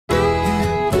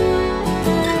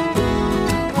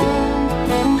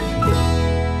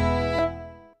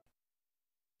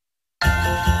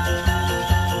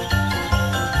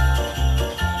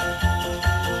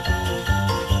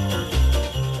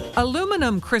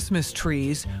some Christmas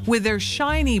trees, with their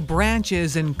shiny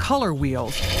branches and color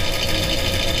wheels,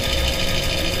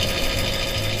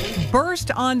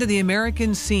 burst onto the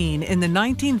American scene in the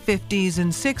 1950s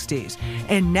and 60s,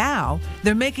 and now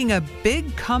they're making a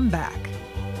big comeback.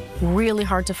 Really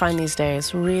hard to find these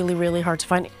days. Really, really hard to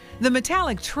find. The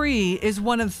metallic tree is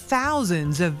one of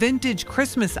thousands of vintage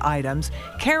Christmas items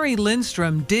Carrie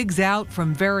Lindstrom digs out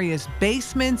from various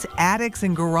basements, attics,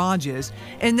 and garages,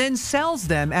 and then sells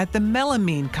them at the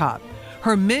Melamine Cup,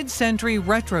 her mid-century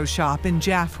retro shop in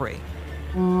Jaffrey.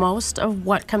 Most of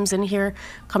what comes in here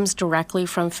comes directly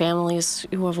from families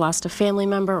who have lost a family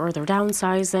member or they're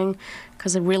downsizing,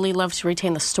 because they really love to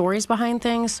retain the stories behind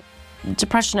things.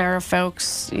 Depression era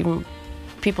folks, even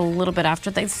people a little bit after,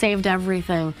 they saved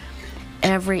everything,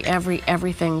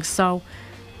 everything. So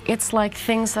it's like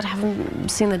things that haven't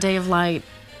seen the day of light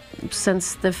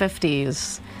since the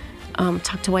 50s,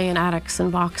 tucked away in attics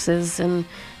and boxes and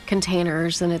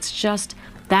containers, and it's just,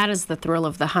 that is the thrill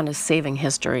of the hunt, is saving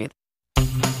history.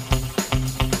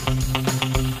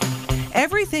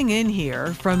 Everything in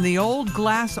here, from the old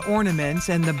glass ornaments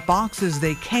and the boxes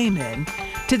they came in,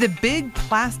 to the big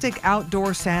plastic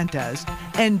outdoor Santas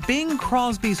and Bing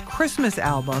Crosby's Christmas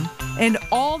album and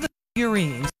all the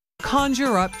figurines,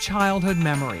 conjure up childhood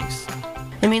memories.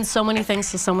 It means so many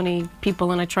things to so many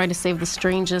people, and I try to save the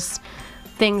strangest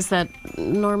things that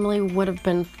normally would have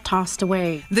been tossed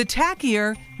away. The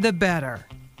tackier, the better.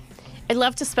 I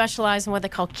love to specialize in what they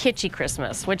call kitschy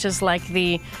Christmas, which is like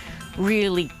the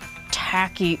really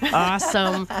tacky,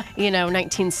 awesome,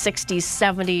 1960s,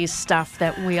 70s stuff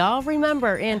that we all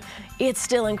remember, and it's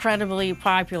still incredibly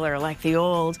popular, like the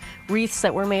old wreaths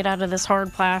that were made out of this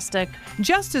hard plastic.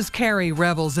 Just as Carrie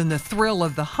revels in the thrill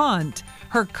of the hunt,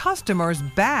 her customers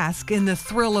bask in the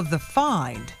thrill of the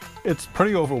find. It's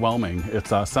pretty overwhelming.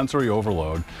 It's a sensory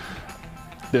overload.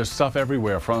 There's stuff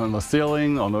everywhere, from the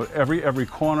ceiling, on every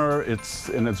corner. It's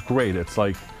great. It's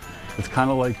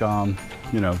kind of like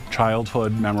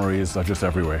childhood memories are just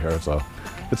everywhere here. So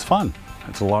it's fun.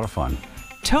 It's a lot of fun.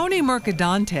 Tony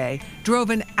Mercadante drove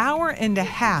an hour and a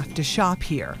half to shop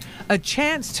here, a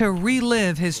chance to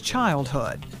relive his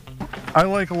childhood. I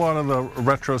like a lot of the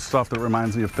retro stuff that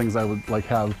reminds me of things I would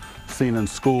have seen in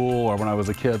school or when I was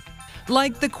a kid.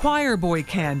 Like the choir boy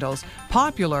candles,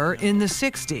 popular in the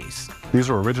 60s. These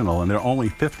are original, and they're only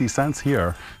 50 cents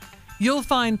here. You'll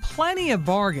find plenty of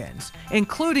bargains,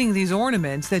 including these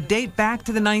ornaments that date back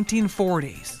to the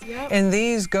 1940s. Yep. And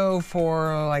these go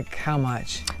for, how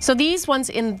much? So these ones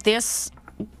in this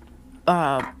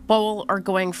bowl are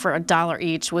going for $1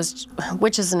 each,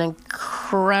 which is an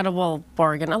incredible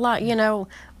bargain. A lot,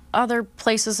 other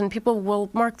places and people will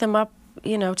mark them up,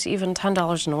 to even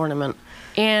 $10 an ornament.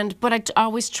 But I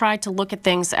always try to look at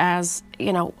things as,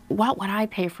 what would I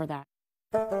pay for that?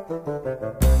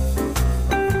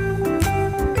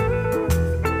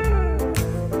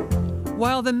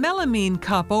 While the Melamine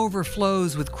Cup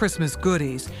overflows with Christmas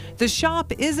goodies, the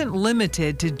shop isn't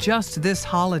limited to just this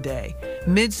holiday.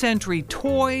 Mid-century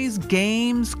toys,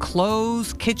 games,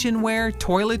 clothes, kitchenware,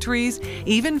 toiletries,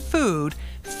 even food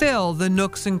fill the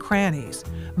nooks and crannies.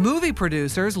 Movie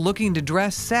producers looking to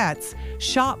dress sets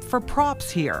shop for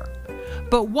props here.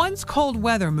 But once cold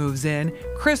weather moves in,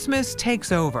 Christmas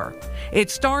takes over. It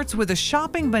starts with a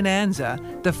shopping bonanza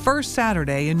the first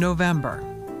Saturday in November.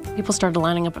 People started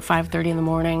lining up at 5:30 in the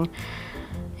morning,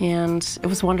 and it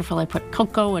was wonderful. I put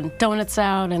cocoa and donuts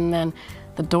out, and then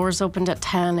the doors opened at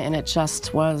 10, and it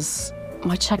just was,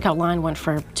 my checkout line went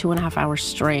for 2.5 hours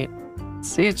straight.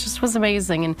 It just was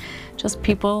amazing, and just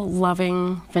people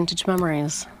loving vintage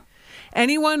memories.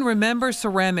 Anyone remember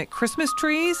ceramic Christmas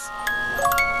trees?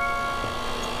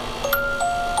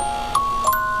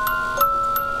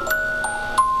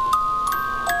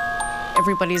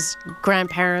 Everybody's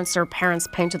grandparents or parents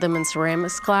painted them in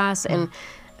ceramics class, and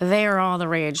they are all the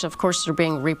rage. Of course, they're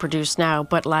being reproduced now,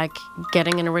 but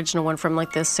getting an original one from the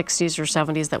 60s or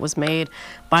 70s that was made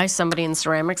by somebody in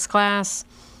ceramics class.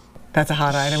 That's a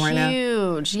hot item right now?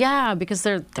 Huge, yeah, because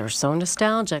they're so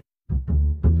nostalgic.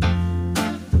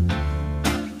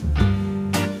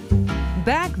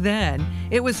 Back then,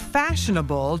 it was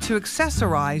fashionable to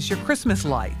accessorize your Christmas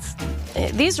lights.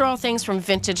 These are all things from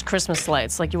vintage Christmas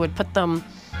lights. You would put them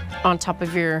on top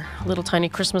of your little tiny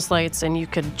Christmas lights, and you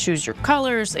could choose your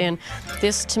colors, and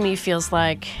this to me feels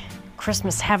like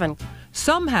Christmas heaven.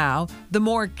 Somehow, the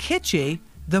more kitschy,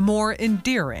 the more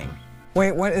endearing.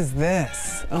 Wait, what is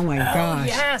this? Oh my gosh.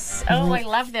 Yes. Oh, I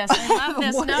love this. I love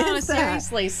this. No,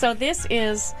 seriously. So this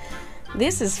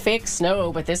is fake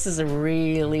snow, but this is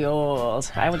really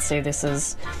old. I would say this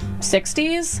is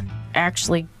 60s.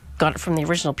 Actually got it from the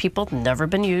original people, never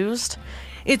been used.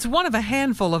 It's one of a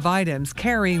handful of items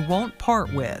Carrie won't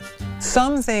part with.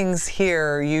 Some things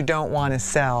here you don't want to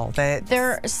sell.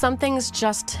 Some things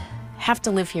just have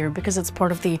to live here because it's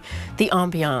part of the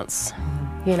ambiance,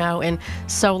 you know. And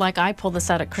so, like, I pull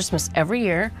this out at Christmas every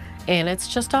year, and it's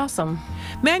just awesome.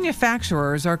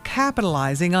 Manufacturers are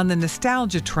capitalizing on the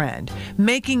nostalgia trend,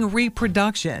 making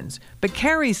reproductions, but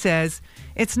Carrie says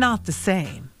it's not the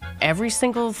same. Every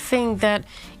single thing that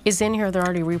is in here, they're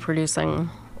already reproducing.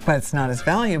 But it's not as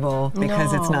valuable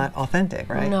because it's not authentic,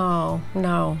 right? No.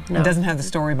 It doesn't have the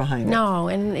story behind it. No,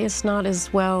 and it's not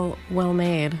as well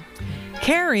made.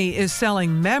 Carrie is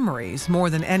selling memories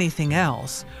more than anything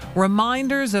else,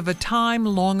 reminders of a time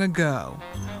long ago.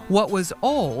 What was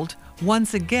old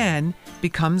once again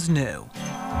becomes new.